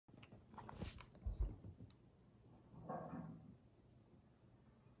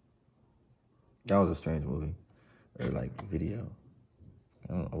That was a strange movie, or like video.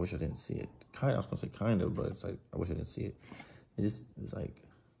 I wish I didn't see it. I was gonna say kind of, but it's like I wish I didn't see it. It's like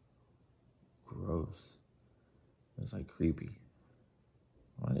gross. It's like creepy.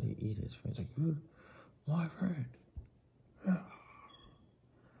 Why did he eat his friend? It's like, you're my friend. Yeah.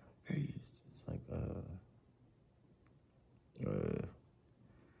 It's like you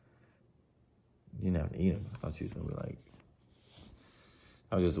didn't have to eat him. I thought you was gonna be like,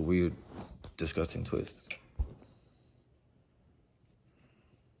 that was just a weird, disgusting twist.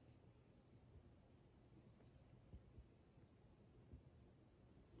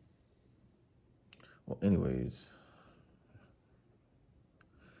 Well, anyways,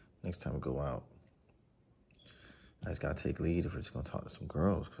 next time we go out, I just gotta take lead if we're just gonna talk to some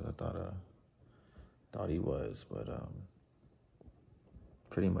girls, because I thought he was, but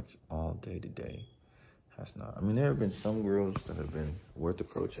pretty much all day today has not. I mean, there have been some girls that have been worth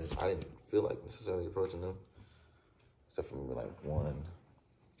approaching. I didn't feel like necessarily approaching them, except for maybe like one.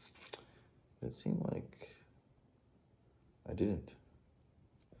 It seemed like I didn't.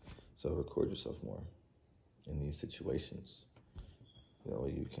 So record yourself more in these situations. You know,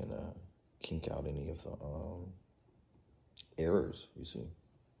 you can kink out any of the errors you see.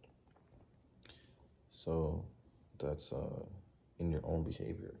 So that's in your own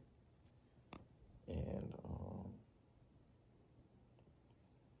behavior. And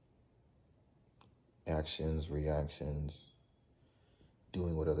actions, reactions,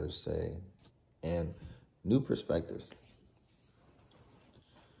 doing what others say, and new perspectives.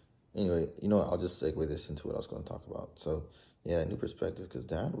 Anyway, you know what, I'll just segue this into what I was going to talk about. So, yeah, new perspective, because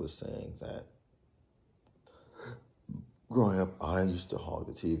Dad was saying that growing up, I used to hog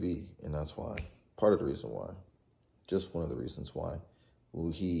the TV, and that's why, part of the reason why, just one of the reasons why,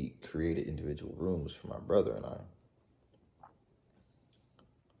 he created individual rooms for my brother and I.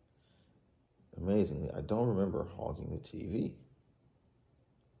 Amazingly, I don't remember hogging the TV.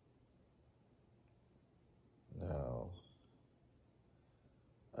 Now,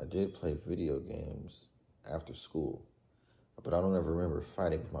 I did play video games after school, but I don't ever remember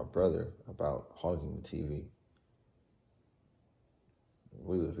fighting with my brother about hogging the TV. I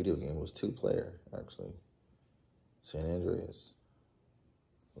believe the video game was 2-player, actually. San Andreas.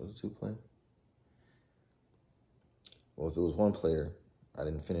 Was it 2-player? Well, if it was 1-player, I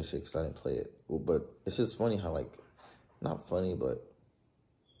didn't finish it because I didn't play it. Well, but it's just funny how, like, not funny, but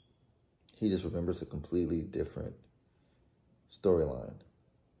he just remembers a completely different storyline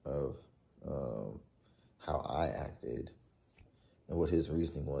of how I acted and what his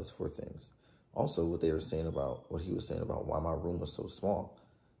reasoning was for things. Also, what he was saying about why my room was so small.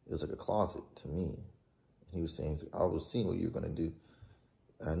 It was like a closet to me. He was saying, I was seeing what you were going to do,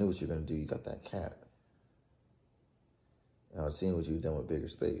 and I knew what you were going to do. You got that cat. And I was seeing what you've done with bigger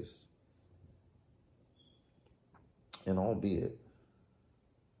space. And albeit,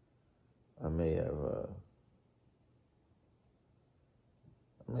 I may have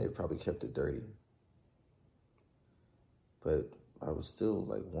probably kept it dirty, but I would still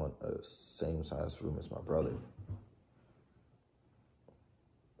like want a same size room as my brother.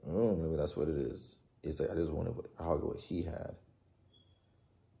 Oh, maybe that's what it is. It's like I just wanted to hog what he had.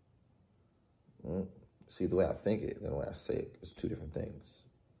 See, the way I think it and the way I say it is two different things.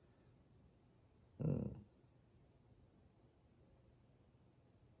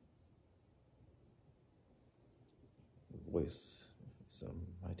 Voice is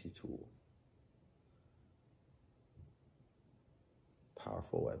a mighty tool.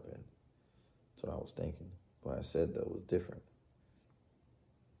 Powerful weapon. That's what I was thinking. What I said, though, was different.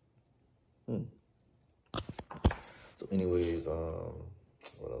 So anyways,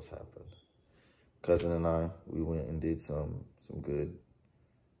 what else happened? Cousin and I, we went and did some good.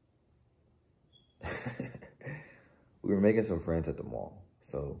 We were making some friends at the mall.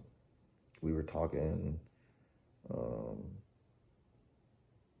 So we were talking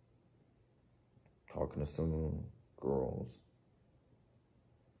to some girls.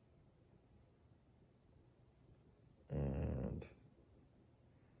 And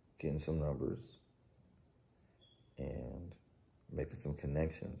getting some numbers. And making some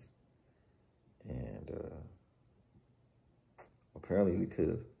connections. And apparently we could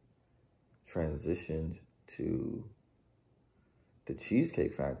have transitioned to the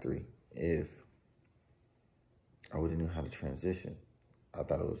Cheesecake Factory if I would have knew how to transition. I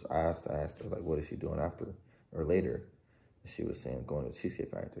thought it was, I asked her, like, what is she doing after or later? And she was saying going to the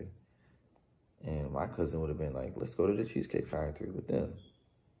Cheesecake Factory. And my cousin would have been like, let's go to the Cheesecake Factory with them.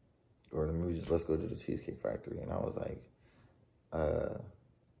 Or maybe just let's go to the Cheesecake Factory. And I was like,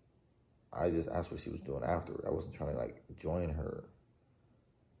 I just asked what she was doing after. I wasn't trying to like join her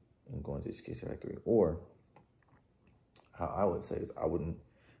and going to the Cheesecake Factory. Or how I would say is how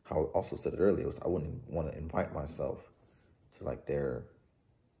I also said it earlier, was I wouldn't want to invite myself to like their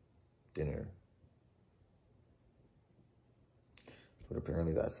dinner. But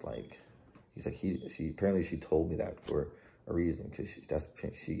apparently that's like, he's like, she told me that for a reason, because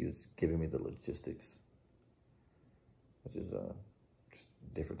she is giving me the logistics, which is just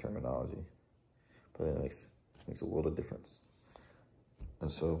different terminology, but it makes a world of difference. And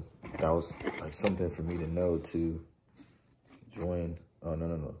so that was like something for me to know, to join,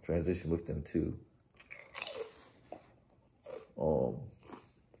 transition with them to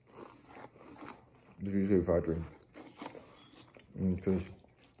the Cheesecake Factory. Because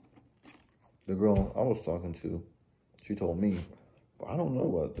the girl I was talking to, she told me, but I don't know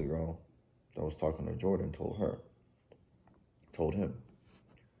what the girl that was talking to Jordan told him.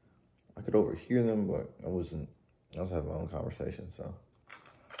 I could overhear them, but I was having my own conversation, so.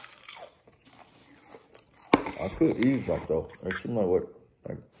 I could eavesdrop though. It seemed like what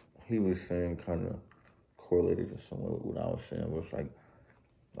he was saying kind of correlated to somewhat with what I was saying. It was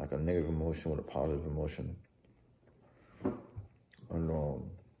like a negative emotion with a positive emotion. And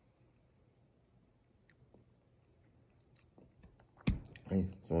hey,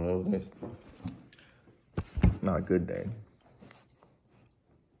 it's one of those days. Not a good day.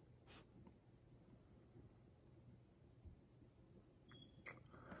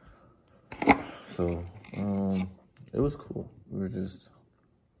 So, it was cool. We were just,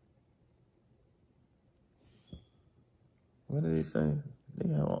 what did he say?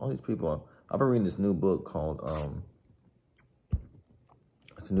 They have all these people. I've been reading this new book called,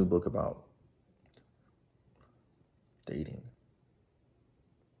 it's a new book about dating.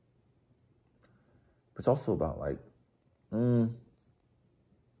 But it's also about like, it's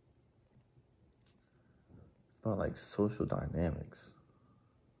about like social dynamics.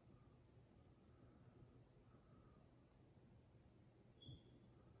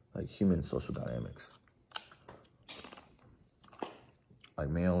 Like human social dynamics. Like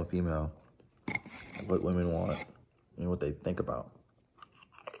male and female. Like what women want and what they think about.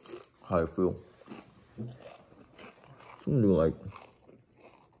 How they feel. I'm gonna do like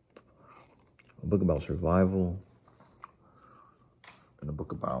a book about survival and a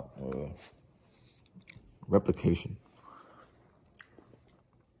book about replication.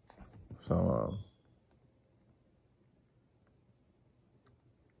 So,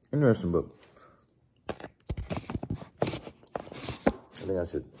 interesting book. I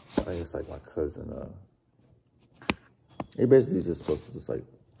think it's like my cousin, he basically is just supposed to just like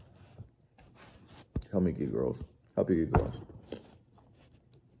help you get girls.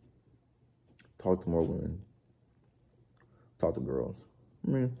 Talk to more women. Talk to girls. I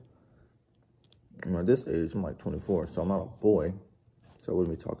mean, at this age, I'm like 24, so I'm not a boy. So I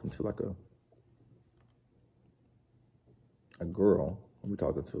wouldn't be talking to like a girl. I'll be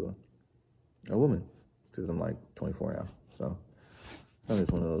talking to a woman, because I'm like 24 now. So I think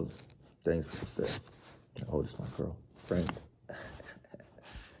it's one of those things people say, oh, this is my girlfriend.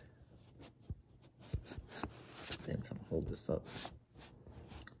 Damn, I'm trying to hold this up.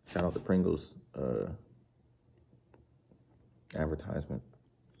 Shout out to Pringles advertisement.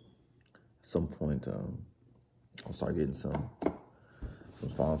 At some point, I'll start getting some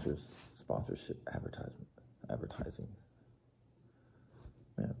sponsorship advertising.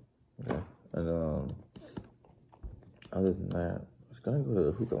 Yeah, okay. And other than that, I was gonna go to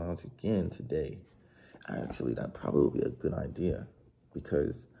the hookah lounge again today. Actually, that probably would be a good idea,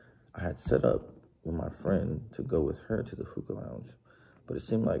 because I had set up with my friend to go with her to the hookah lounge, but it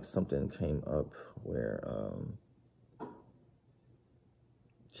seemed like something came up where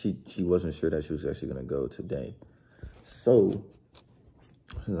she wasn't sure that she was actually gonna go today. So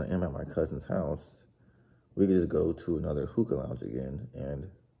since I am at my cousin's house, we could just go to another hookah lounge again and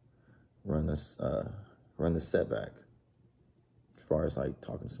run the setback. As far as like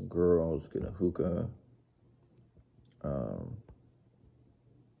talking to some girls, getting a hookah.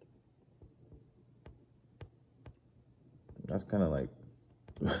 That's kind of like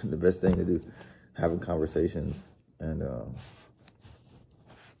the best thing to do, having conversations. And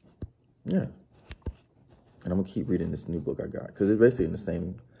yeah. And I'm gonna keep reading this new book I got, because it's basically in the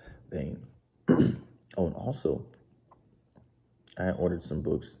same vein. Oh, and also, I had ordered some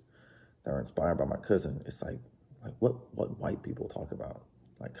books that were inspired by my cousin. It's like what white people talk about,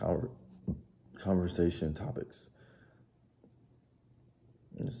 like conversation topics.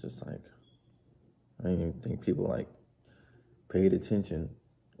 And it's just like, I didn't even think people like paid attention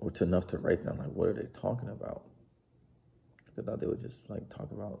or to enough to write down like what are they talking about. I thought they would just like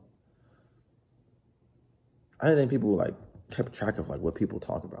talk about. I didn't think people would like kept track of like what people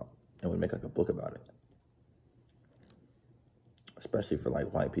talk about and would make like a book about it. Especially for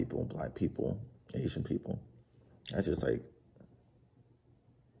like white people, black people, Asian people. That's just like,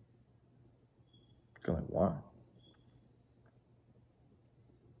 kind of like, why?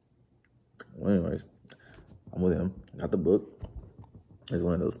 Well, anyways, I'm with him. Got the book. It's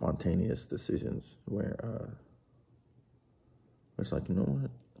one of those spontaneous decisions where it's like, you know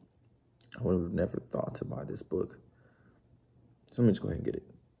what? I would have never thought to buy this book. So let me just go ahead and get it.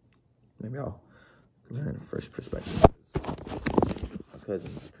 Maybe I'll learn a fresh perspective. My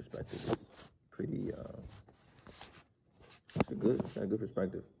cousin's perspective is pretty, it's got a good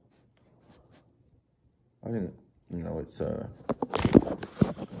perspective. I didn't, you know, it's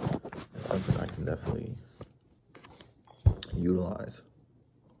something I can definitely utilize.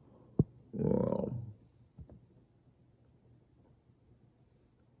 Well,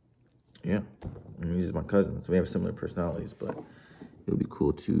 yeah, I mean, he's my cousin, so we have similar personalities, but it would be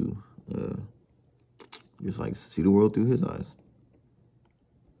cool to just like see the world through his eyes.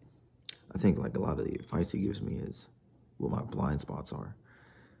 I think like a lot of the advice he gives me is what my blind spots are.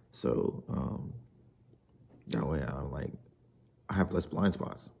 So that way I have less blind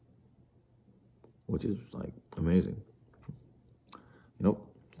spots, which is like amazing. You know?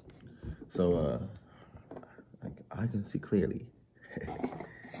 So I can see clearly.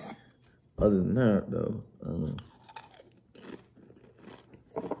 Other than that though,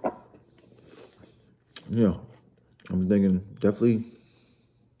 yeah, I'm thinking definitely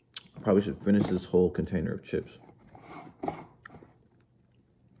I probably should finish this whole container of chips.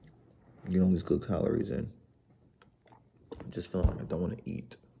 Get all these good calories in. I'm just feeling like I don't want to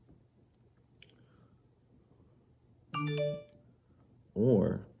eat.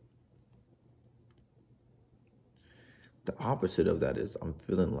 Or the opposite of that is I'm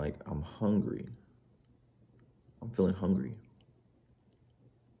feeling like I'm hungry. I'm feeling hungry.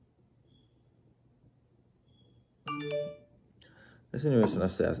 It's interesting. I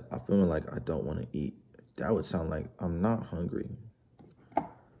said I'm feeling like I don't want to eat. That would sound like I'm not hungry.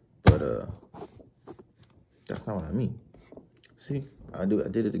 But that's not what I mean. See, I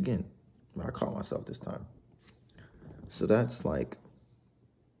did it again. But I caught myself this time. So that's like,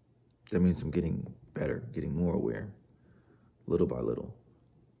 that means I'm getting better, getting more aware, little by little.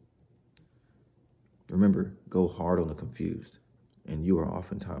 Remember, go hard on the confused, and you are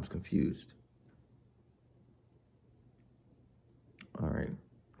oftentimes confused. All right,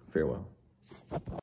 farewell.